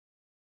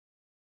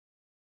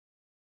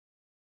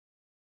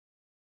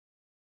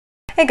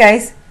Hey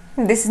guys,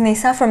 this is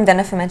Nisa from Den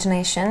of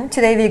Imagination.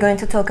 Today we're going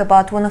to talk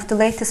about one of the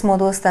latest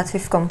models that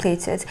we've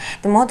completed.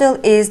 The model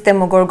is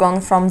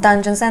Demogorgon from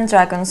Dungeons and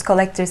Dragons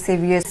Collector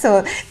Series.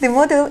 So the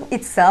model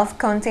itself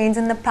contains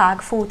in the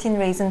pack 14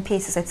 resin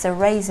pieces. It's a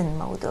resin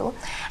model.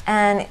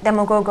 And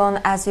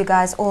Demogorgon, as you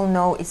guys all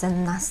know, is a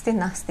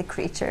nasty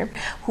creature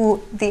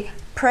who the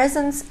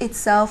presence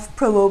itself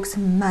provokes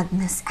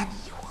madness and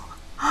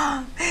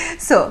evil.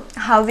 So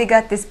how we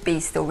got this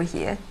beast over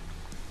here?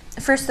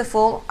 First of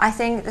all, I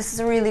think this is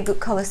a really good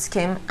color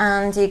scheme,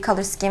 and the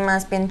color scheme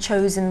has been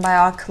chosen by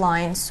our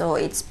client, so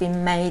it's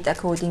been made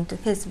according to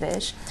his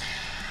wish.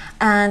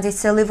 And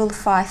it's a level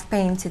 5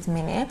 painted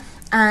mini.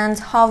 And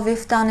how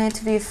we've done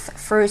it, we've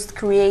first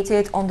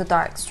created on the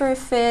dark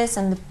surface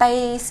and the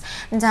base,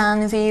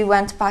 then we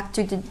went back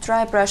to the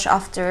dry brush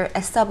after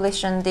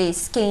establishing the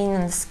skin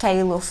and the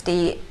scale of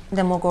the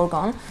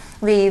Demogorgon.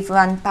 We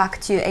went back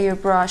to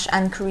airbrush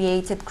and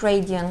created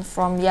gradient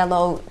from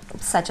yellow,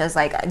 such as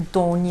like a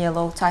dawn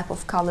yellow type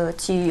of color,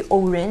 to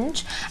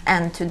orange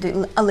and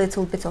to a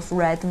little bit of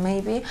red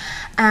maybe.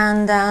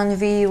 And then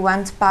we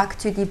went back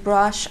to the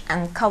brush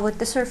and covered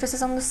the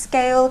surfaces on the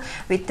scale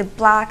with the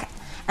black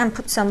and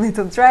put some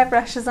little dry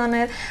brushes on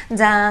it.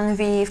 Then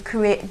we've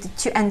created,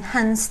 to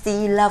enhance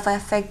the lava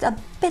effect a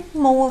bit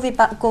more, we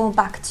go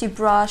back to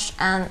brush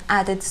and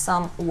added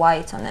some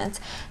white on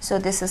it. So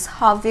this is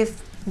how we've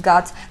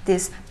got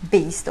this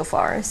beast of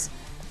ours.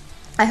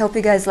 I hope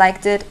you guys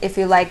liked it. If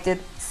you liked it,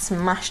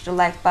 smash the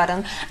like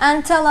button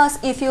and tell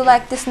us if you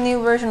like this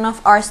new version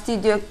of our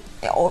studio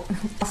or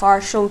of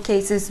our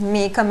showcases,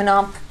 me coming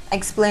up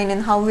explaining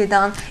how we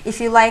done,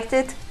 if you liked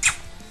it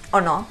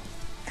or not.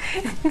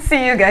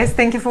 See you guys,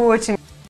 thank you for watching.